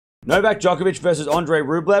Novak Djokovic versus Andrey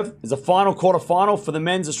Rublev is the final quarterfinal for the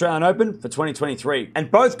Men's Australian Open for 2023.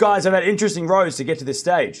 And both guys have had interesting roads to get to this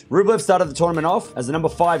stage. Rublev started the tournament off as the number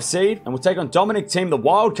 5 seed and will take on Dominic Thiem, the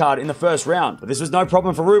wild card, in the first round. But this was no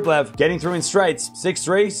problem for Rublev, getting through in straights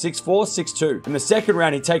 6-3, 6-4, 6-2. In the second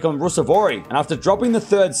round, he'd take on Rusevori, and after dropping the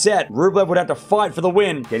third set, Rublev would have to fight for the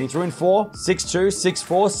win, getting through in 4, 6-2,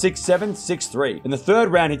 6-4, 6-7, 6-3. In the third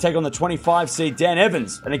round, he'd take on the 25 seed Dan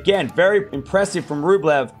Evans, and again, very impressive from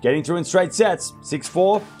Rublev, getting through in straight sets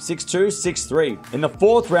 6-4, 6-2, 6-3. In the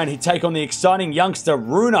fourth round, he'd take on the exciting youngster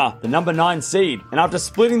Rune, the number 9 seed. And after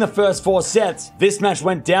splitting the first 4 sets, this match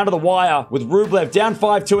went down to the wire, with Rublev down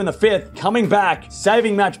 5-2 in the fifth, coming back,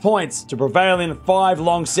 saving match points to prevail in 5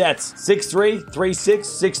 long sets 6-3, 3-6,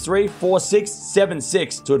 6-3, 4-6,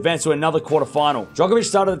 7-6 to advance to another quarterfinal. Djokovic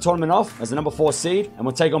started the tournament off as the number 4 seed and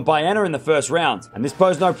will take on Baena in the first round. And this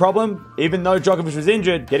posed no problem, even though Djokovic was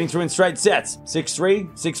injured, getting through in straight sets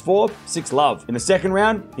 6-3, 6-4, 6-love. In the second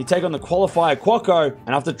round, he'd take on the qualifier Cuoco,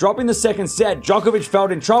 and after dropping the second set, Djokovic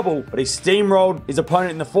felt in trouble, but he steamrolled his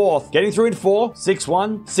opponent in the fourth, getting through in 4,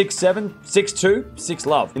 6-1, 6-7, 6-2,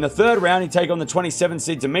 6-love. In the third round, he'd take on the 27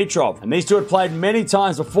 seed Dimitrov, and these two had played many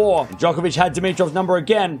times before, and Djokovic had Dimitrov's number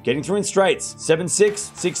again, getting through in straights 7-6,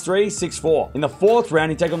 6-3, 6-4. In the fourth round,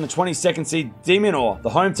 he'd take on the 22nd seed Diminor, the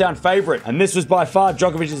hometown favorite, and this was by far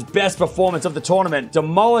Djokovic's best performance of the tournament,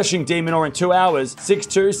 demolishing Diminor in 2 hours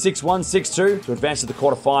 6-2, 6-1, 6-2 to advance to the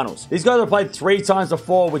quarterfinals. These guys have played 3 times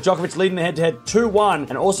before, with Djokovic leading the head-to-head 2-1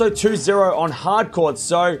 and also 2-0 on hard court.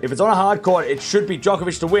 So if it's on a hard court, it should be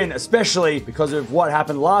Djokovic to win, especially because of what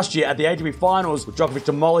happened last year at the ATP Finals with Djokovic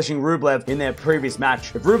demolishing Rublev in their previous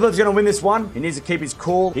match. If Rublev's going to win this one, he needs to keep his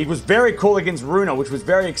cool. He was very cool against Rune, which was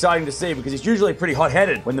very exciting to see because he's usually pretty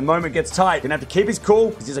hot-headed. When the moment gets tight, he's going to have to keep his cool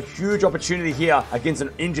because there's a huge opportunity here against an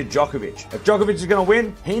injured Djokovic. If Djokovic is going to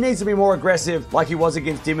win, he needs to be more aggressive like he was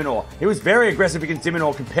against Diminor. He was very aggressive against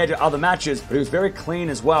Diminor compared to other matches, but he was very clean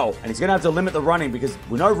as well. And he's going to have to limit the running because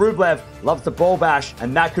we know Rublev loves the ball bash,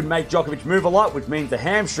 and that could make Djokovic move a lot, which means the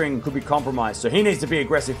hamstring could be compromised. So he needs to be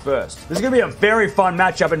aggressive first. This is going to be a very fun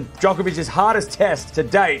matchup and Djokovic's hardest test to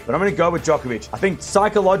date, but I'm going to go with Djokovic. I think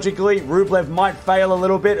psychologically, Rublev might fail a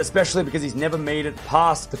little bit, especially because he's never made it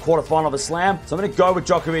past the quarterfinal of a slam. So I'm going to go with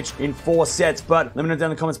Djokovic in 4 sets, but let me know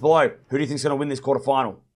down in the comments below, who do you think is going to win this quarterfinal?